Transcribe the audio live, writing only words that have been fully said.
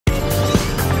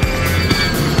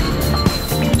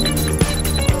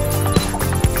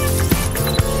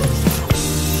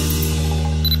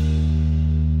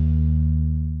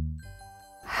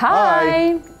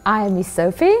Hi, I'm Miss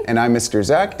Sophie. And I'm Mr.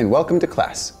 Zach, and welcome to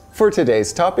class. For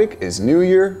today's topic is New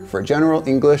Year for General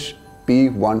English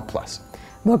B1+.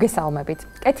 მოგესალმებით.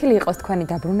 კეთილი იყოს თქვენი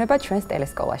დაბრუნება ჩვენს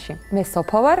ტელესკოლაში. მე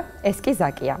სოფო ვარ, ეს კი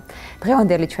ზაკია.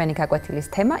 დღევანდელი ჩვენი გაკვეთილის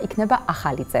თემა იქნება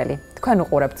ახალი წელი. თქვენ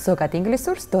უყურებთ ზოგადი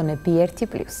ინგლისურს დონე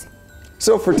B1+.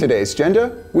 So for today's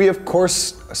agenda, we of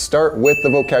course start with the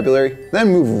vocabulary,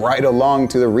 then move right along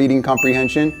to the reading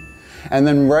comprehension, and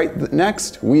then right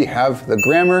next we have the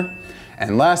grammar,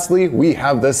 and lastly we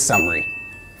have the summary.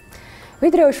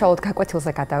 ვიდრე უშუალოდ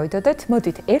გაკვეთილზე გადავიდოდეთ,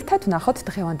 მოდით ერთად ვნახოთ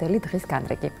დღევანდელი დღის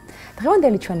განრიგი.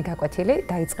 დღევანდელი ჩვენი გაკვეთილი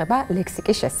დაიწყება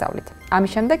ლექსიკის შესწავლით.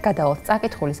 ამის შემდეგ გადავალთ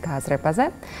წაკითხულის გააზრებაზე,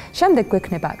 შემდეგ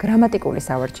გვექნება გრამატიკული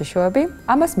სავარჯიშოები,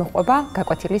 ამას მოჰყვება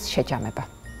გაკვეთილის შეჯამება.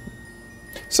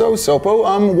 So Sopo,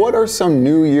 what are some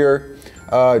New Year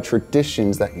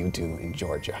traditions that you do in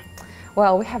Georgia?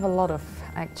 Well, we have a lot of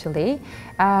actually.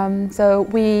 So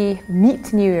we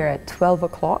meet New Year at 12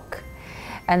 o'clock.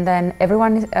 And then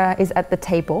everyone is at the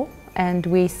table, and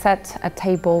we set a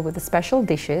table with the special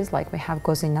dishes, like we have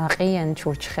gozinaqi and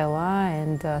churchkhela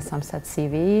and some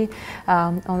satsivi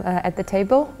at the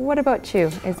table. What about you?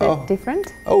 Is it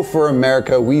different? Oh, for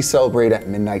America, we celebrate at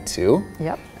midnight too.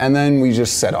 Yep. And then we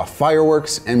just set off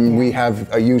fireworks, and we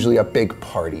have usually a big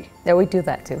party. Yeah, we do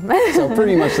that too. So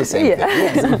pretty much the same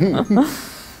thing.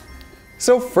 Yes.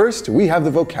 So first, we have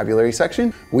the vocabulary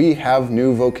section. We have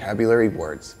new vocabulary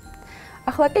words.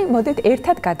 ახლა კი მოდით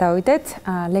ერთად გადავიდეთ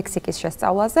ლექსიკის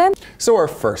შესწავლაზე. So our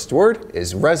first word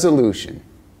is resolution.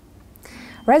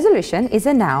 Resolution is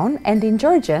a noun, and in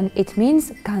Georgian it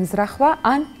means განზრახვა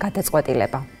ან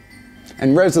გადაწყვეტილება.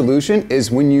 And resolution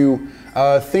is when you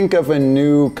think of a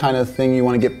new kind of thing you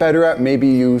want to get better at. Maybe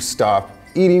you stop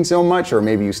eating so much, or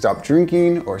maybe you stop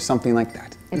drinking, or something like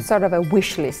that. It's sort of a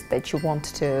wish list that you want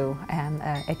to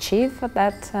achieve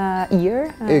that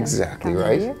year. Exactly,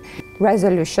 right. Year.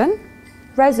 Resolution.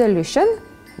 Resolution.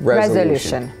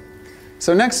 Resolution.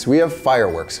 So next we have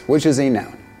fireworks, which is a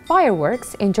noun.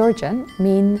 Fireworks in Georgian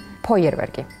mean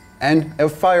poyerverki. And a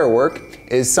firework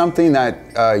is something that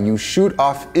you shoot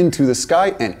off into the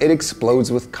sky and it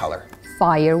explodes with color.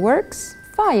 Fireworks,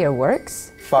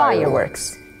 fireworks,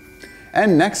 fireworks.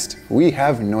 And next we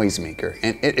have noisemaker,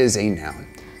 and it is a noun.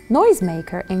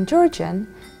 Noisemaker in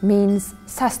Georgian means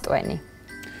sastweni.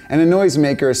 And a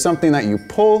noisemaker is something that you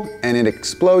pull and it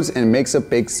explodes and makes a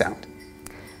big sound.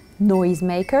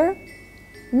 Noisemaker,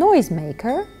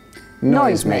 noisemaker,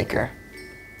 noisemaker.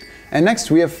 And next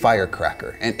we have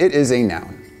firecracker, and it is a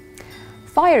noun.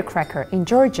 Firecracker in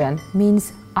Georgian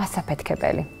means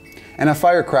asapetkebeli. And a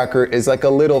firecracker is like a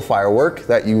little firework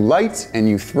that you light and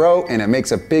you throw and it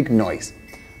makes a big noise.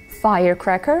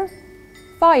 Firecracker,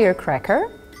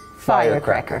 firecracker,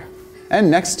 firecracker.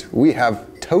 And next we have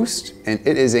toast, and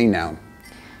it is a noun.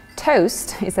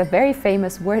 Toast is a very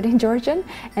famous word in Georgian,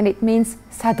 and it means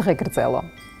sadregrzelo.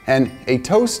 And a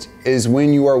toast is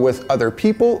when you are with other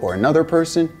people or another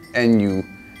person and you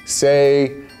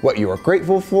say what you are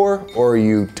grateful for, or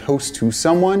you toast to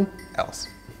someone else.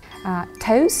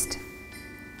 Toast,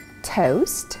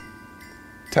 toast,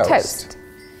 Toast. toast.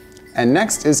 And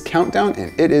next is countdown,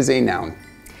 and it is a noun.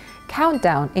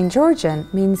 Countdown in Georgian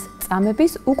means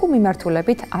წამების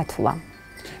უკუმიმართულებით ათვლა.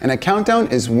 And a countdown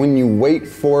is when you wait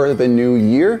for the new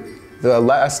year, the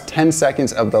last 10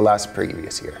 seconds of the last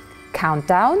previous year.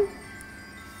 Countdown,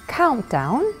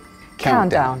 countdown,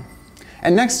 countdown.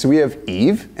 And next we have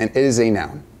Eve, and it is a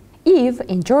noun. Eve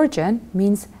in Georgian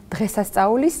means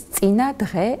დღესასწაულის წინა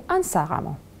დღე ან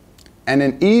საღამო. And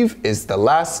an Eve is the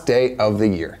last day of the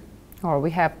year. Or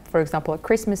we have, for example, a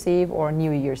Christmas Eve or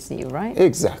New Year's Eve, right?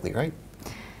 Exactly, right?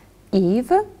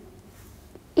 Eve,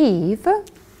 Eve,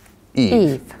 Eve.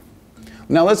 Eve.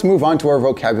 Now let's move on to our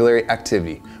vocabulary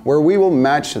activity, where we will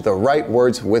match the right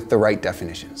words with the right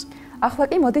definitions. ახლა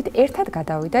კი მოდით ერთად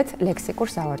გადავიდეთ ლექსიკურ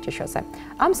სავარჯიშოზე.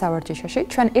 ამ სავარჯიშოში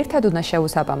ჩვენ ერთად უნდა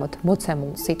შევუსაბამოთ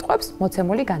მოცემულ სიტყვებს,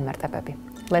 მოცემული განმარტებები.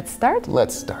 Let's start?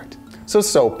 Let's start. So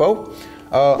Sopo,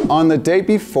 on the day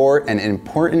before an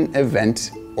important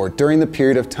event or during the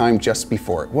period of time just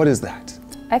before, what is that?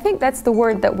 I think that's the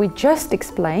word that we just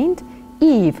explained,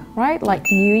 Eve, right? Like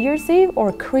New Year's Eve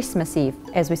or Christmas Eve,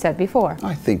 as we said before.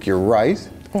 I think you're right.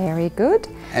 Very good.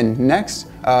 And next,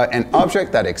 an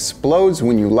object that explodes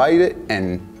when you light it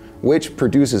and which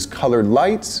produces colored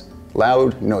lights,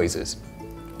 loud noises.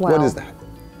 Well, what is that?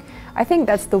 I think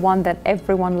that's the one that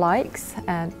everyone likes,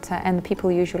 and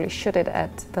people usually shoot it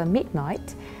at the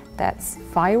midnight. That's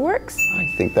fireworks. I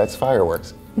think that's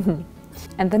fireworks.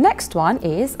 And the next one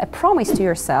is a promise to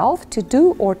yourself to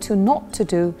do or to not to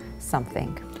do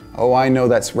something. Oh, I know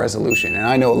that's resolution, and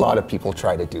I know a lot of people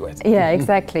try to do it. Yeah,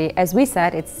 exactly. As we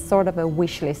said, it's sort of a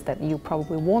wish list that you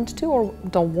probably want to or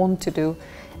don't want to do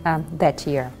that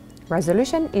year.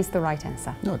 Resolution is the right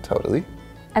answer. No, totally.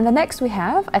 And the next we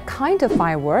have a kind of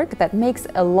firework that makes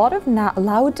a lot of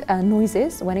loud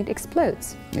noises when it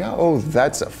explodes. Yeah, oh,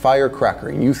 that's a firecracker.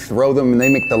 And you throw them and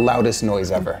they make the loudest noise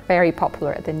ever. Very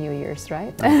popular at the New Year's,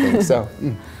 right? I think so.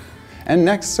 And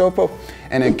next, Sopo,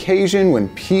 an occasion when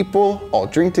people all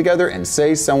drink together and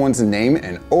say someone's name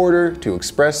in order to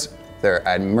express their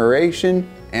admiration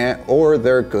or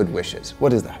their good wishes.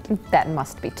 What is that? That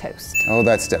must be toast. Oh,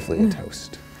 that's definitely a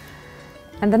toast.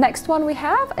 And the next one we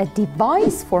have a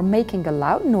device for making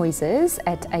loud noises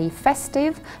at a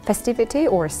festivity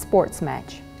or a sports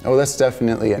match. Oh, that's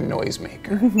definitely a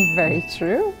noisemaker. Very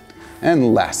true.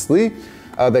 And lastly,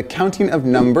 the counting of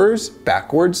numbers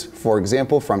backwards, for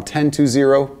example, from 10 to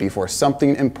 0 before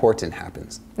something important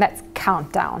happens. That's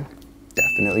countdown.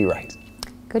 Definitely right.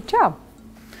 Good job.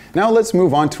 Now let's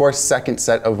move on to our second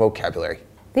set of vocabulary.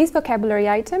 These vocabulary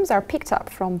items are picked up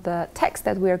from the text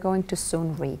that we are going to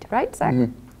soon read, right, Zach?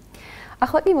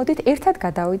 ახლა კი მოდით ერთად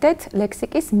გადავიდეთ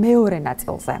ლექსიკის მეორე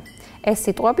ნაწილზე. ეს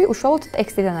სიტყვები უშუალოდ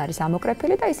ტექსტიდან არის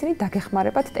ამოკრეფილი და ისინი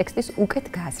დაგეხმარებათ ტექსტის უკეთ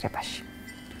გააზრებაში.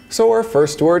 So our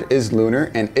first word is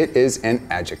lunar and it is an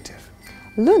adjective.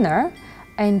 Lunar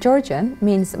in Georgian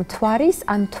means მთვარის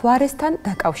ან მთვარესთან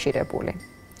დაკავშირებული.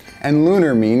 And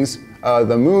lunar means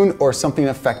the moon or something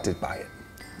affected by it.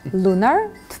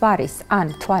 Lunar მთვარის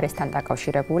ან მთვარესთან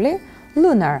დაკავშირებული.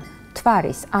 Lunar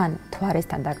მთვარის ან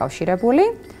მთვარესთან დაკავშირებული.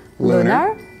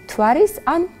 Lunar მთვარის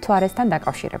ან მთვარესთან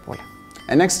დაკავშირებული.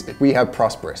 And next we have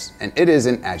prosperous and it is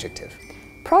an adjective.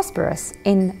 Prosperous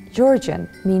in Georgian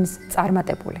means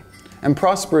წარმატებული. And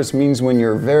prosperous means when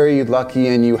you're very lucky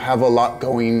and you have a lot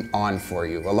going on for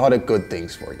you, a lot of good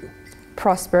things for you.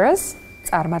 Prosperous,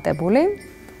 წარმატებული.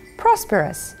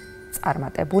 Prosperous,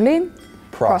 წარმატებული.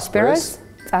 Prosperous,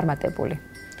 წარმატებული.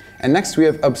 And next we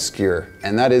have obscure,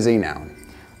 and that is a noun.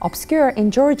 Obscure in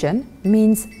Georgian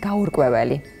means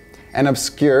გაურკვეველი. And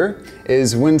obscure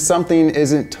is when something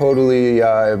isn't totally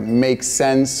makes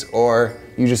sense or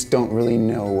you just don't really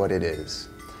know what it is.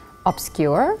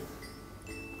 Obscure,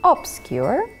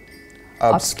 obscure,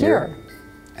 obscure.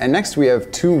 And next we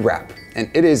have to wrap, and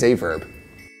it is a verb.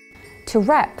 To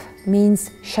wrap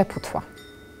means შეფუთვა.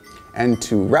 And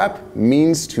to wrap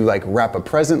means to like wrap a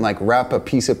present, like wrap a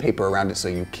piece of paper around it so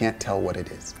you can't tell what it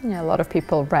is. Yeah, a lot of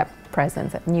people wrap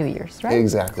presents at New Year's, right?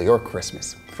 Exactly, or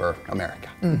Christmas for America.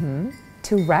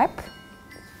 To wrap,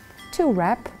 to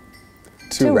wrap,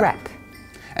 To wrap.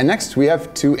 And next we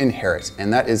have to inherit,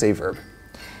 and that is a verb.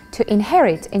 To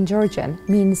inherit in Georgian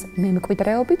means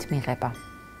მემკვიდრეობით მიღება.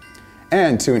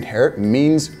 And to inherit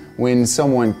means when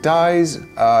someone dies,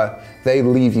 they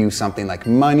leave you something like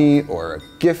money or a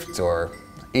gift or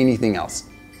anything else.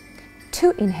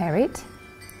 To inherit,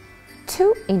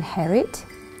 to inherit,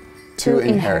 to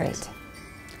inherit.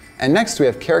 And next we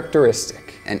have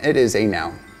characteristic, and it is a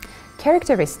noun.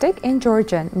 Characteristic in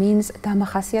Georgian means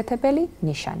დამახასიათებელი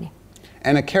ნიშანი.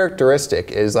 And a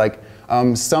characteristic is like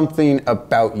something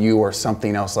about you or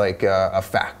something else, like a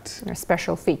fact. A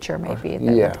special feature maybe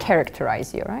that would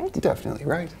characterize you, right? Definitely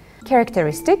right.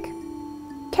 Characteristic,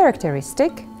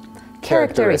 characteristic,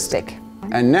 characteristic.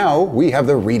 And now we have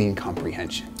the reading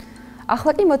comprehension.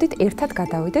 ახლა კი მოდით ერთად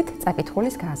გადავიდეთ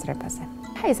წაკითხულის გააზრებაზე.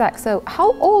 Hey Zach, so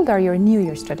how old are your New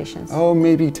Year's traditions? Oh,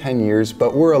 maybe 10 years, but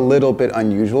we're a little bit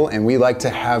unusual and we like to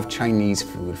have Chinese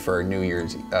food for New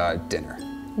Year's dinner.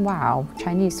 Wow,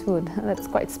 Chinese food. That's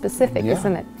quite specific,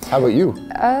 isn't it? How about you?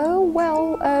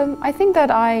 I think that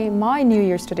my New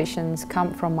Year's traditions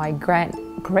come from my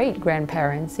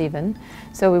great-grandparents even.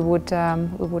 So we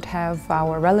would have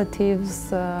our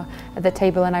relatives at the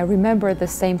table, and I remember the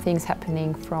same things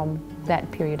happening from that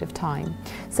period of time.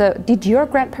 So did your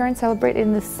grandparents celebrate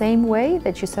in the same way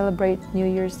that you celebrate New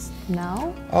Year's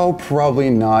now? Oh, probably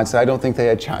not. I don't think they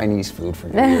had Chinese food for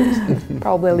New Year's.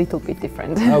 Probably a little bit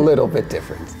different. A little bit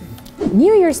different.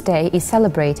 New Year's Day is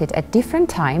celebrated at different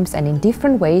times and in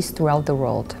different ways throughout the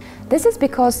world. This is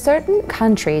because certain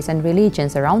countries and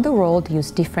religions around the world use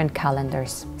different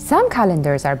calendars. Some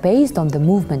calendars are based on the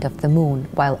movement of the moon,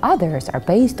 while others are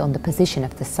based on the position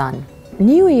of the sun.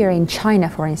 New Year in China,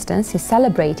 for instance, is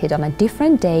celebrated on a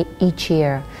different day each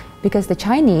year because the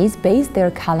Chinese base their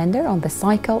calendar on the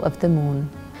cycle of the moon.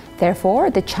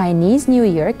 Therefore, the Chinese New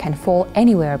Year can fall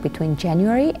anywhere between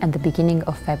January and the beginning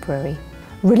of February.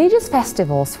 Religious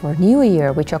festivals for New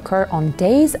Year which occur on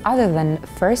days other than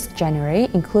 1st January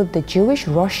include the Jewish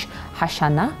Rosh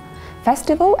Hashanah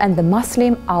festival and the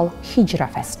Muslim Al-Hijra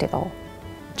festival.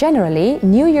 Generally,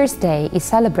 New Year's Day is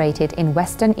celebrated in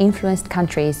Western-influenced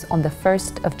countries on the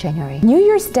 1st of January. New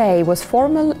Year's Day was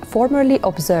formerly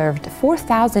observed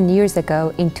 4,000 years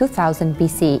ago in 2000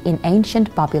 BC in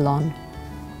ancient Babylon.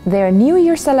 Their New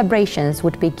Year celebrations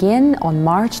would begin on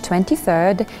March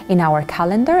 23rd in our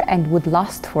calendar and would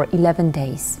last for 11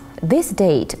 days. This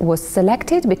date was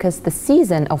selected because the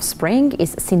season of spring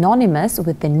is synonymous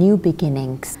with the new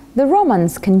beginnings. The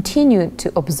Romans continued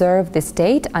to observe this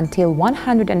date until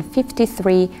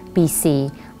 153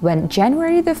 BC, when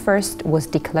January the 1st was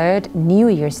declared New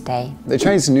Year's Day. The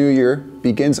Chinese New Year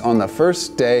begins on the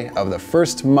first day of the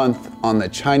first month on the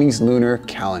Chinese lunar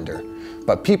calendar,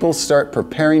 but people start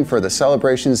preparing for the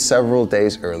celebrations several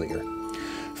days earlier.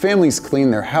 Families clean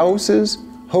their houses,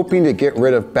 hoping to get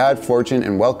rid of bad fortune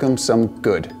and welcome some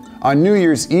good. On New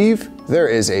Year's Eve, there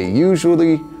is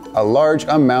usually a large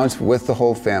amount with the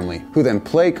whole family, who then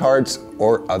play cards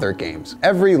or other games.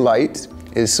 Every light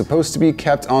is supposed to be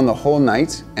kept on the whole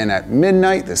night, and at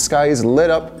midnight the sky is lit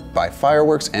up by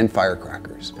fireworks and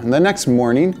firecrackers. And the next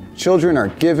morning, children are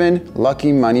given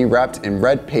lucky money wrapped in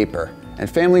red paper, and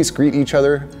families greet each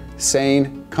other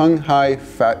saying Kung Hai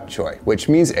Fat Choi, which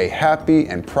means a happy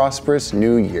and prosperous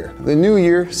new year. The New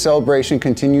Year celebration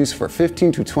continues for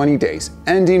 15 to 20 days,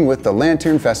 ending with the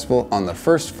Lantern Festival on the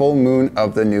first full moon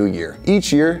of the new year.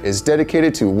 Each year is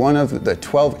dedicated to one of the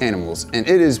 12 animals, and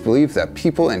it is believed that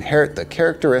people inherit the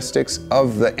characteristics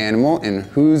of the animal in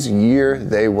whose year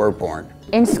they were born.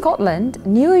 In Scotland,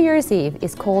 New Year's Eve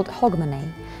is called Hogmanay.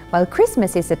 While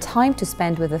Christmas is a time to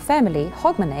spend with the family,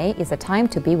 Hogmanay is a time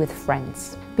to be with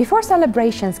friends. Before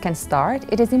celebrations can start,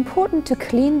 it is important to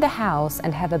clean the house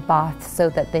and have a bath so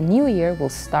that the new year will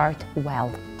start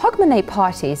well. Hogmanay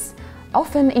parties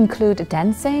often include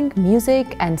dancing,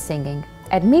 music and singing.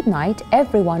 At midnight,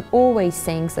 everyone always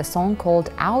sings a song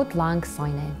called Auld Lang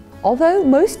Syne, although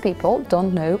most people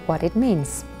don't know what it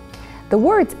means. The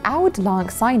words Auld Lang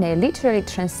Syne literally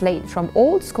translate from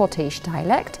Old Scottish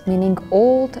dialect, meaning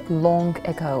old long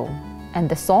ago. And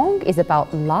the song is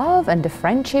about love and the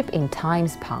friendship in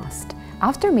times past.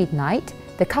 After midnight,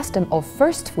 the custom of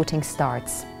first footing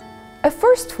starts. A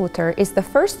first footer is the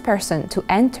first person to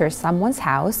enter someone's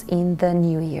house in the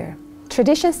new year.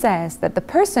 Tradition says that the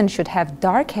person should have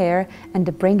dark hair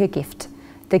and bring a gift.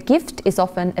 The gift is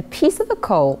often a piece of a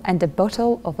coal and a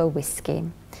bottle of a whiskey.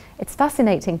 It's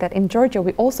fascinating that in Georgia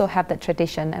we also have that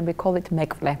tradition and we call it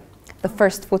megvle, the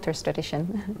first footers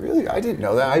tradition. Really? I didn't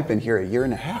know that. I've been here a year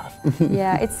and a half.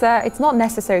 Yeah, it's not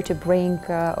necessary to bring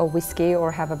a whiskey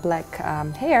or have a black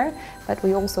hair, but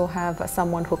we also have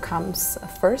someone who comes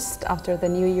first after the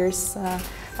New Year's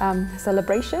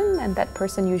celebration, and that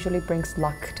person usually brings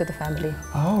luck to the family.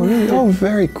 Oh, really? Oh,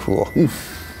 very cool.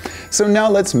 So now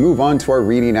let's move on to our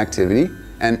reading activity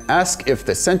and ask if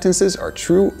the sentences are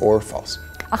true or false.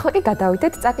 ახლა კი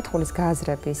გადავიდეთ წაკითხულის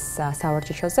გააზრების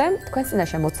სავარჯიშოზე. თქვენ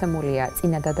წინაშე მოცემულია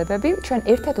წინადადებები. ჩვენ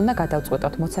ერთად უნდა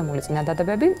გადავწყვეტოთ მოცემული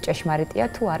წინადადებები ჭეშმარიტია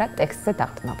თუ არა ტექსტზე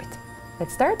დაყრდნობით.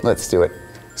 Let's start? Let's do it.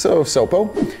 So,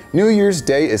 Sopo, New Year's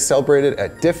Day is celebrated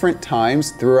at different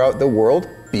times throughout the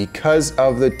world because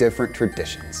of the different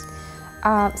traditions.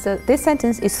 So this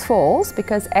sentence is false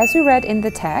because, as we read in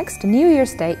the text, New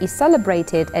Year's Day is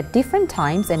celebrated at different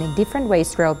times and in different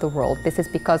ways throughout the world. This is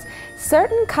because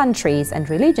certain countries and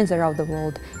religions around the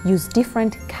world use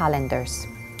different calendars.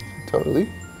 Totally.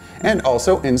 And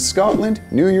also in Scotland,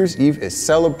 New Year's Eve is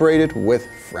celebrated with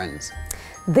friends.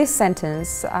 This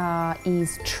sentence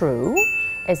is true,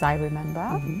 as I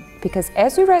remember, because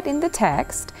as we read in the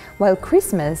text, while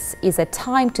Christmas is a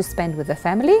time to spend with the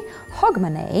family,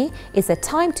 Hogmanay is a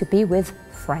time to be with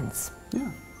friends.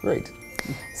 Yeah, great.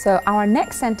 So our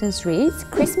next sentence reads,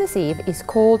 Christmas Eve is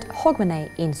called Hogmanay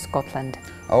in Scotland.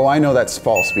 Oh, I know that's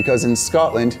false because in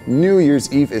Scotland, New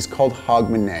Year's Eve is called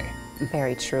Hogmanay.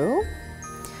 Very true.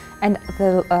 And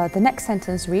the next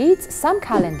sentence reads, some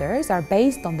calendars are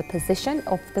based on the position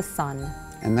of the sun.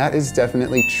 And that is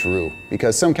definitely true,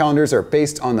 because some calendars are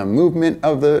based on the movement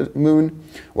of the moon,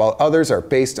 while others are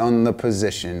based on the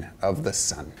position of the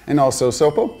sun. And also,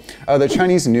 Sopo, the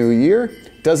Chinese New Year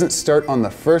doesn't start on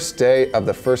the first day of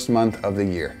the first month of the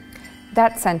year.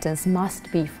 That sentence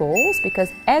must be false, because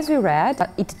as we read,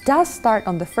 it does start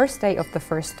on the first day of the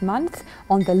first month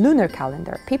on the lunar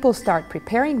calendar. People start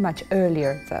preparing much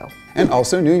earlier, though. And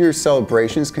also, New Year's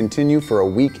celebrations continue for a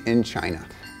week in China.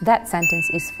 That sentence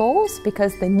is false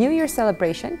because the New Year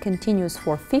celebration continues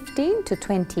for 15 to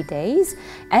 20 days,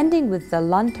 ending with the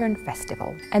Lantern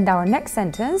Festival. And our next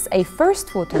sentence, a first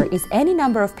footer is any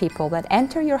number of people that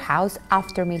enter your house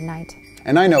after midnight.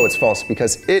 And I know it's false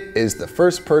because it is the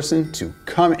first person to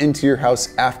come into your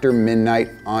house after midnight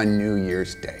on New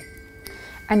Year's Day.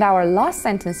 And our last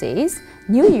sentence is,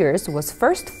 New Year's was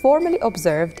first formally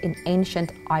observed in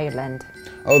ancient Ireland.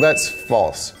 Oh, that's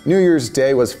false. New Year's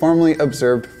Day was formally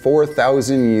observed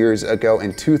 4,000 years ago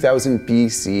in 2000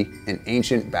 BC in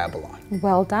ancient Babylon.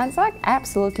 Well done, Zach.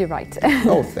 Absolutely right.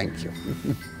 Oh, thank you.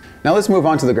 Now let's move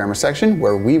on to the grammar section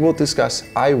where we will discuss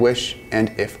I wish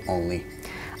and if only.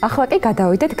 ახლა კი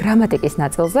გადავიდეთ გრამატიკის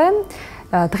ნაწილზე.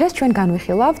 დღეს ჩვენ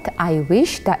განვიხილავთ I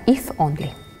wish და if only.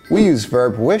 We use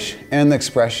verb wish and the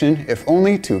expression if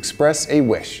only to express a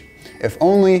wish. If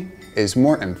only is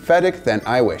more emphatic than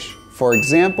I wish. For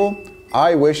example,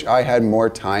 I wish I had more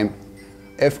time.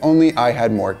 If only I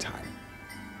had more time.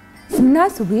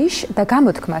 ზმნას wish და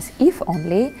გამოთქმას if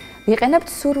only ვიყენებთ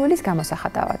სურვილის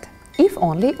გამოსახატავად. If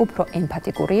only უფრო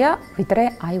ემფათიკურია ვიდრე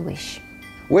I wish.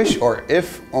 Wish or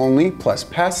if only plus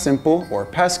past simple or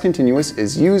past continuous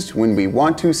is used when we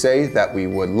want to say that we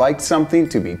would like something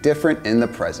to be different in the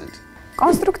present.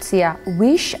 კონსტრუქცია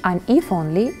wish ან if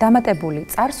only დამატებული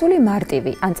წარსული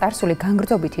მარტივი ან წარსული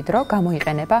განგრძობითი დრო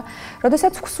გამოიყენება,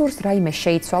 როდესაც გვსურს რაიმე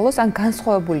შეიცვალოს ან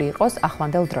განსხვავებული იყოს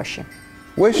ახლანდელ დროში.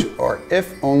 Wish or if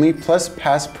only plus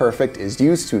past perfect is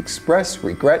used to express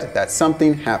regret that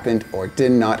something happened or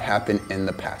did not happen in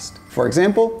the past. For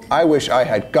example, I wish I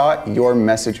had got your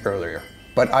message earlier,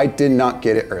 but I did not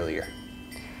get it earlier.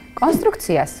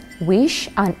 კონსტრუქციას wish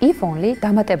ან if only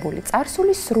დამატებული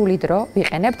წარსული სრული დრო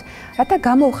ვიყენებთ, რათა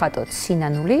გამოვხატოთ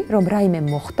სინანული, რომ რაიმე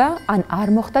მოხდა ან არ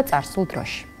მოხდა წარსულ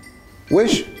დროში.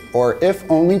 Wish or if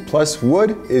only plus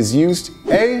would is used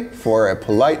A for a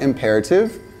polite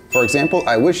imperative. For example,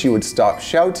 I wish you would stop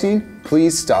shouting,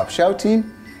 please stop shouting,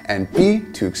 and B,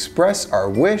 to express our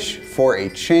wish for a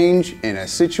change in a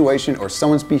situation or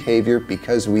someone's behavior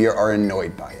because we are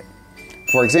annoyed by it.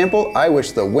 For example, I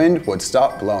wish the wind would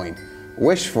stop blowing.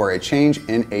 Wish for a change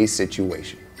in a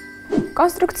situation.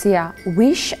 კონსტრუქცია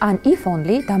wish ან if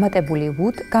only დამატებული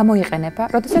would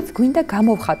გამოიყენება, როდესაც გვინდა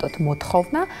გამოვხატოთ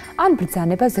მოთხოვნა ან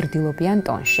ბრძანება ზრდილობიან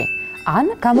ტონში. ან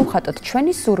გამოვხატოთ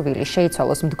ჩვენი სურვილი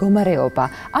შეიცვალოს მდგომარეობა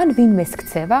ან ვინმეს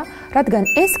ქცევა, რადგან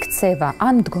ეს ქცევა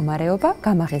ან მდგომარეობა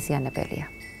გამაღიზიანებელია.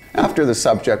 After the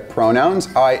subject pronouns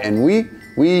I and we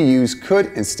use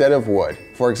could instead of would.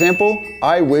 For example,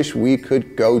 I wish we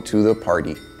could go to the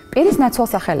party. პირის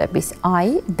ნაცვალსახელების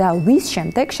I და we-ს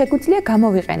შემდეგ შეგვიძლია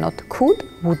გამოვიყენოთ could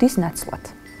would-ის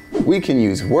ნაცვლად. We can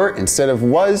use were instead of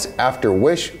was after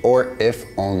wish or if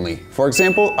only. For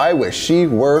example, I wish she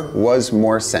was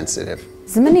more sensitive.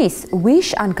 ზმნის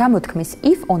wish ან გამოთქმის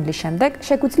if only შემდეგ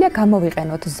შეგვიძლია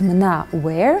გამოვიყენოთ ზმნა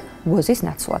were was-ის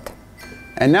ნაცვლად.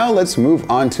 And now let's move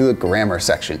on to the grammar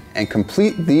section and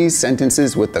complete these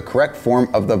sentences with the correct form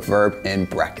of the verb in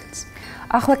brackets.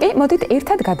 ახლა კი მოდით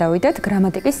ერთად გადავიდეთ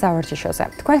გრამატიკის სავარჯიშოზე.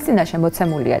 თქვენს წინაშე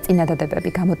მოცემულია წინადადებები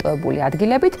გამოტოვებული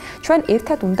ადგილებით, ჩვენ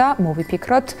ერთად უნდა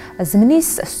მოვიფიქროთ ზმნის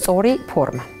სწორი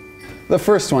ფორმა. The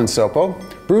first one, Sopo.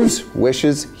 Bruce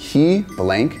wishes he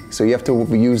blank, so you have to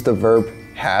use the verb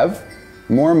have,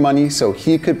 more money so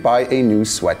he could buy a new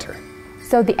sweater.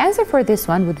 So the answer for this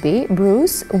one would be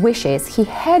Bruce wishes he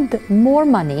had more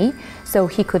money so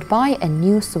he could buy a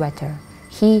new sweater.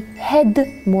 He had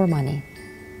more money.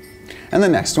 And the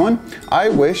next one, I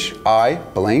wish I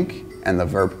blank and the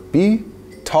verb be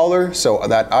taller so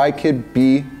that I could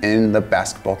be in the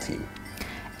basketball team.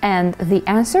 And the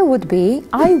answer would be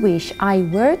I wish I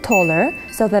were taller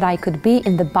so that I could be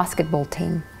in the basketball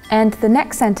team. And the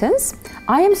next sentence,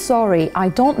 I am sorry I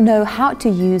don't know how to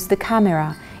use the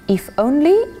camera. If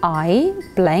only I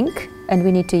blank, and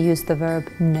we need to use the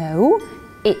verb know,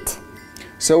 it.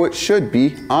 So it should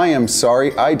be, I am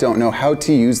sorry I don't know how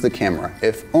to use the camera.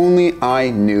 If only I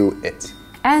knew it.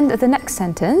 And the next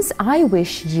sentence, I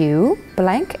wish you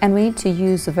blank, and we need to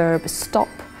use the verb stop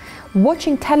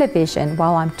watching television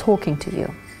while I'm talking to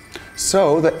you.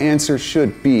 So the answer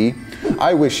should be,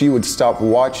 I wish you would stop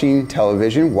watching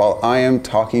television while I am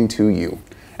talking to you.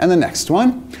 And the next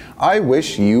one, I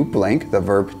wish you blank, the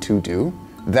verb to do,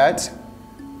 that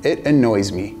it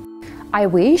annoys me. I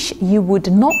wish you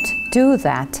would not do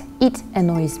that. It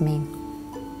annoys me.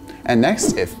 And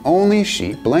next, if only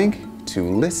she blank to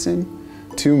listen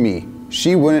to me,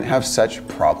 she wouldn't have such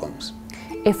problems.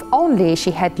 If only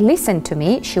she had listened to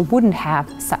me, she wouldn't have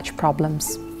such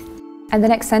problems. And the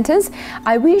next sentence,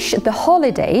 I wish the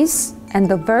holidays, and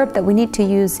the verb that we need to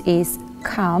use is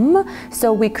come,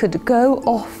 so we could go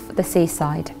off the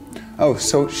seaside. Oh,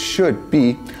 so it should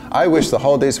be, I wish the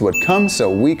holidays would come so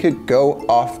we could go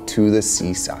off to the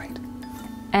seaside.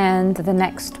 And the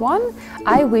next one,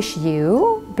 I wish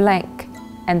you blank.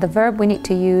 And the verb we need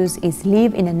to use is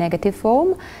live in a negative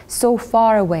form, so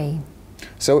far away.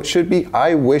 So it should be,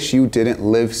 I wish you didn't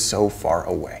live so far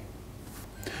away.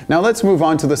 Now let's move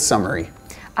on to the summary.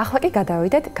 ახლა კი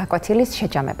გადავიდეთ გაკვეთილის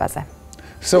შეჯამებაზე.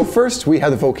 So first we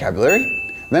had the vocabulary,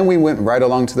 then we went right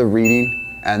along to the reading,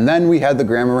 and then we had the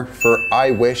grammar for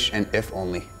I wish and if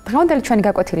only. დღევანდელი ჩვენი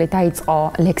გაკვეთილი დაიწყო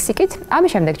ლექსიკით,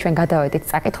 ამის შემდეგ ჩვენ გადავედით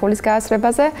წაკითხულის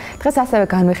გააზრებაზე. დღეს ასევე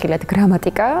განვიხილეთ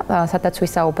გრამატიკა, სადაც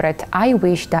ვისაუბრეთ I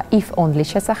wish და if only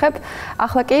შესახებ.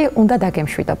 ახლა კი უნდა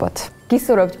დაგემშვიდობოთ.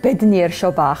 გისურვებთ ბედნიერ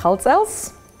შობა ახალ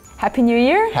წელს. Happy New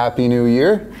Year. Happy New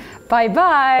Year. Bye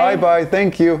bye. Bye bye.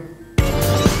 Thank you.